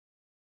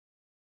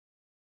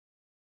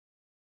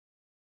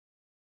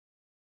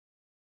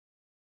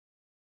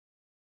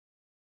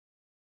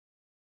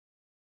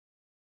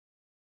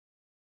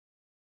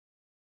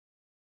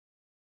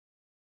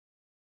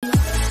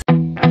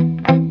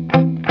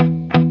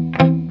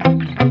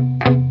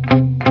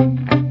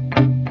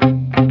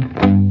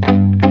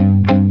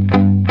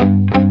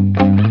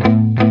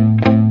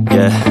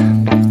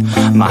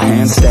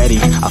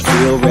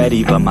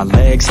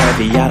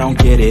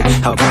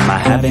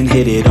haven't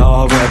hit it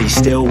already.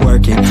 Still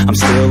working, I'm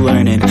still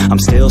learning, I'm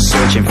still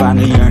searching,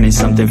 finally earning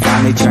something,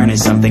 finally turning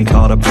something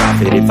called a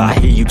profit. If I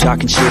hear you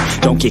talking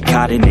shit, don't get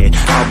caught in it.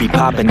 I'll be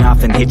popping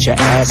off and hit your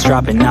ass,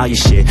 dropping all your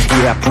shit.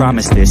 Yeah, I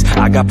promise this,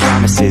 I got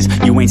promises,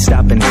 you ain't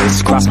stopping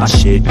this. Cross my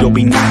shit, you'll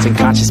be knocked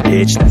unconscious,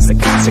 bitch. That's the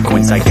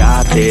consequence, I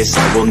got this,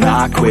 I will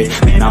not quit.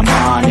 Man, I'm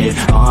on it,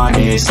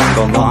 honest, I'm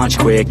gon' launch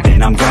quick,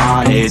 then I'm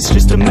gone. It's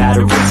just a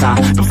matter of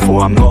time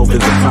before I'm over the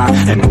climb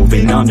and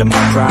moving under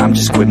my prime.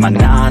 Just quit my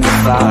 9 to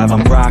 5,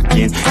 I'm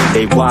rocking, and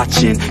they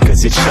watching,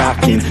 cause it's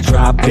shocking.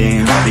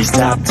 Dropping all these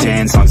top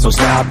 10 songs, no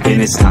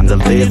stopping. It's time to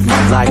live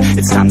my life,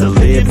 it's time to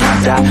live,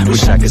 not die.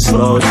 Wish I could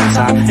slow down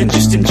time and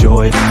just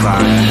enjoy the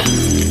climb.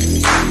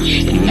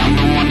 And I'm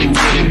the one to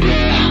get it, bro.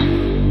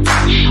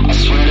 I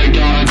swear to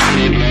God I'll get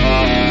it,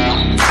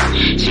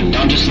 bro. So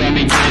don't just let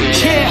me get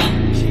it.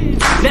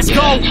 Yeah, let's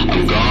go.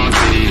 I'm gon'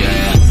 get it,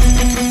 yeah.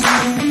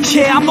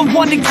 Yeah, I'm the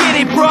one to get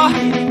it, bro.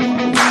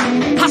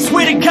 I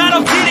swear to God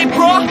I'll get it,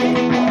 bro.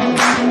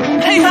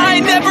 Hey, I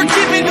ain't never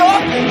giving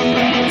up.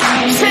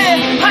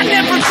 Yeah, I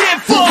never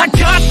give up. I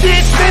got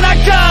this, man, I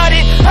got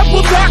it. I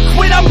will not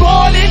quit, I'm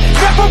on it.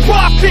 Never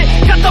rock it.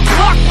 Got the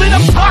block lit,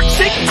 I'm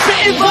toxic.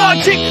 Spitting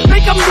logic,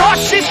 make them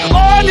nauseous.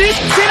 Honest,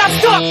 then I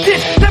stuck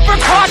this. Never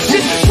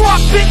cautious,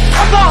 drop it.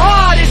 I'm the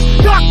hardest.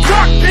 Knock,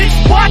 knock, bitch,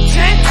 watch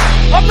it.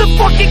 I'm the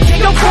fucking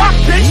king of rock,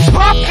 bitch.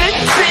 Pop it,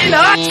 spitting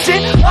hot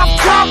shit. I'm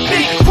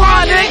topic,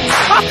 chronic.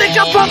 I think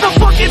I'm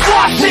motherfucking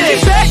lost it.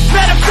 Making facts,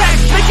 matter of fact,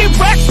 making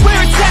racks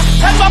where it's at.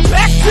 Have my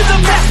back to the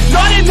mat,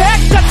 not an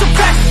act, that's a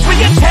fact. We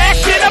attack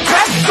in a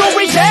pack, no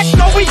react,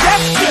 no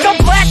react. Think I'm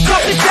black,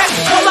 off his back.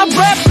 While I'm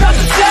rap, not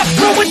the step,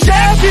 throwing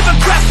jab, give a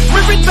crap.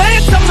 We're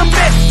advanced, I'm the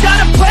man. Got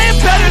a plan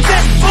better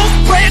than both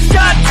brands.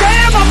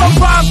 Goddamn, I'm a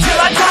rhyme till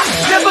I die.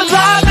 Never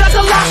lie, that's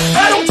a lie.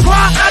 I don't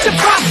try, I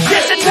defy.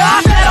 Yes and nah,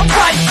 that I'm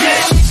right,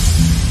 yeah.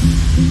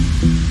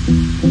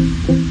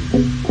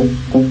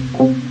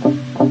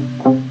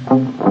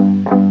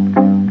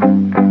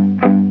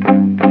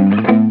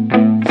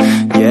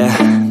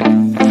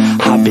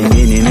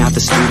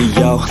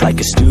 Like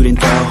a student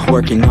though,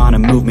 working on a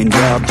movement,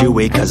 yeah, I'll do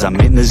it cause I'm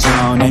in the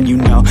zone. And you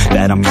know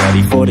that I'm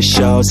ready for the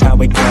shows. How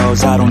it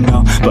goes, I don't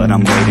know, but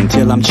I'm waiting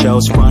till I'm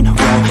chose. Front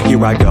row,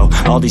 here I go.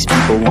 All these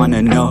people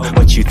wanna know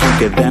what you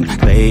think of them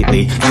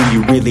lately. Do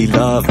you really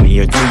love me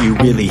or do you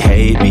really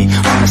hate me?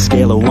 On a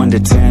scale of 1 to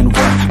 10,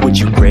 what would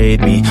you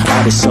grade me?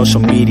 All this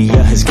social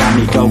media has got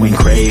me going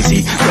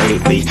crazy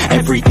lately.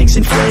 Everything's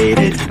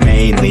inflated,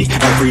 mainly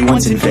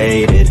everyone's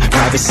invaded.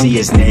 Privacy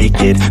is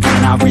naked,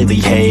 man, I really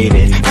hate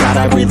it. God,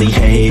 I really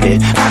hate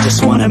it. I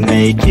just wanna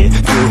make it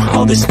through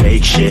all this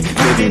fake shit.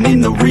 Living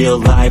in the real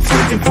life,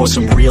 living for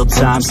some real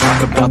times.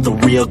 Talk about the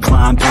real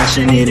climb,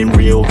 passionate in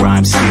real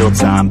rhymes. Steal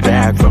time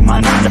back from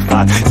my 9 to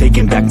 5,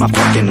 taking back my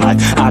fucking life.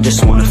 I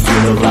just wanna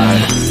feel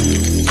alive.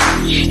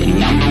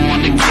 And I'm the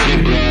one to get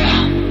it,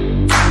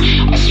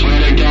 bro. I swear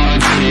to God I'll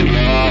get it,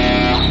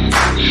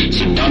 bro.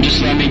 So don't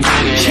just let me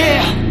get it.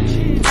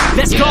 Yeah,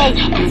 let's go.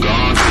 I'm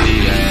gon' get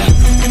it, yeah.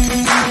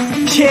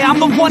 Yeah, I'm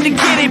the one to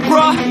get it,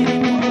 bro.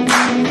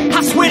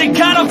 I swear to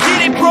God I'll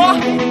get it, bro.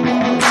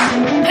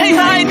 Hey,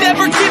 I ain't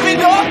never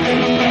giving up.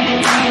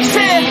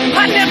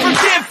 Yeah, I never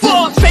give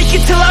up. Fake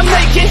it till I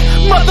make it.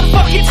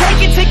 Motherfucking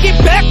take it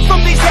back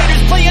from these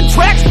haters. Playing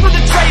tracks for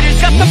the traitors.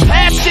 Got the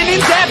passion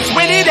in depth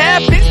when it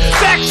happens.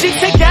 Factions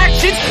take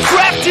actions,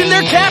 drafting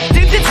their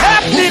captains. It's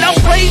happening, I'm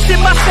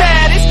raising my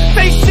status.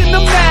 Facing the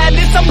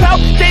madness, I'm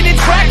out gaining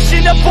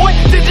traction. Avoid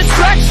the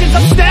distractions,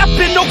 I'm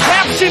snapping, no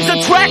captions.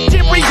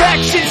 Attracting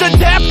reactions,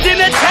 adapting,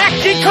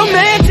 attacking,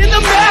 commanding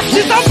the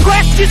masses. I'm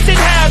practicing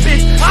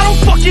habits, I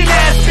don't fucking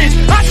ask it,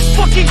 I just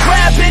fucking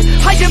grab it.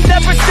 I am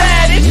never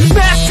static,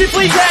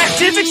 massively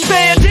active,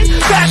 expanding,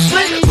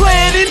 backslid,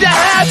 planning to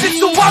have it.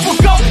 So I will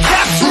go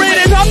capture it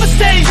and I'ma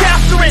stay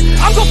after it.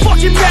 I'm gonna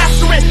fucking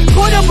master it,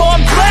 put them on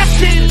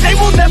blast it. They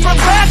will never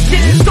last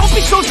it, don't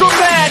be so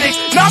dramatic.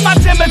 Not my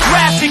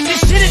demographic,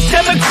 this shit is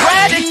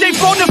democratic. They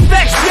phone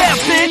effects, yeah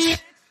bitch.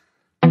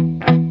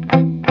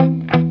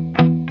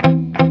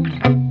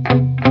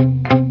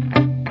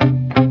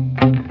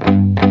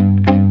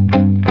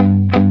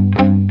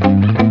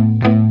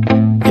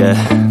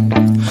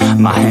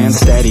 My hands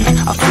steady,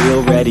 I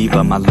feel ready,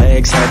 but my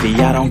legs heavy,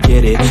 I don't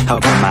get it. How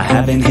come I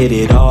haven't hit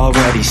it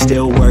already?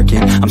 Still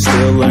working, I'm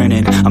still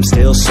learning, I'm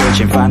still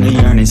searching, finally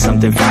earning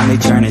something, finally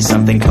turning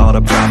something called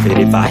a profit.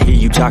 If I hear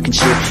you talking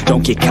shit,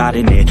 don't get caught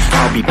in it.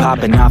 I'll be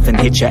popping off and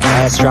hit your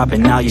ass,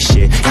 dropping all your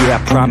shit. Yeah,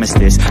 I promise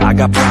this, I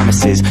got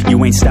promises,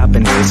 you ain't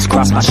stopping this.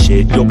 Cross my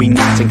shit, you'll be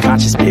knocked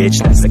unconscious,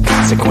 bitch. That's the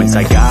consequence,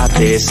 I got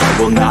this,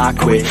 I will not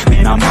quit.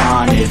 Man, I'm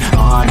on it,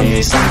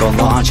 honest, I'm gon'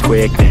 launch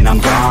quick, then I'm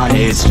gone.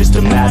 It's just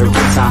a matter of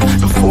time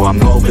before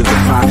I'm over the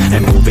climb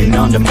and moving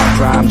under my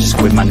prime. Just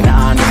quit my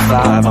 9 to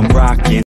 5, I'm rocking.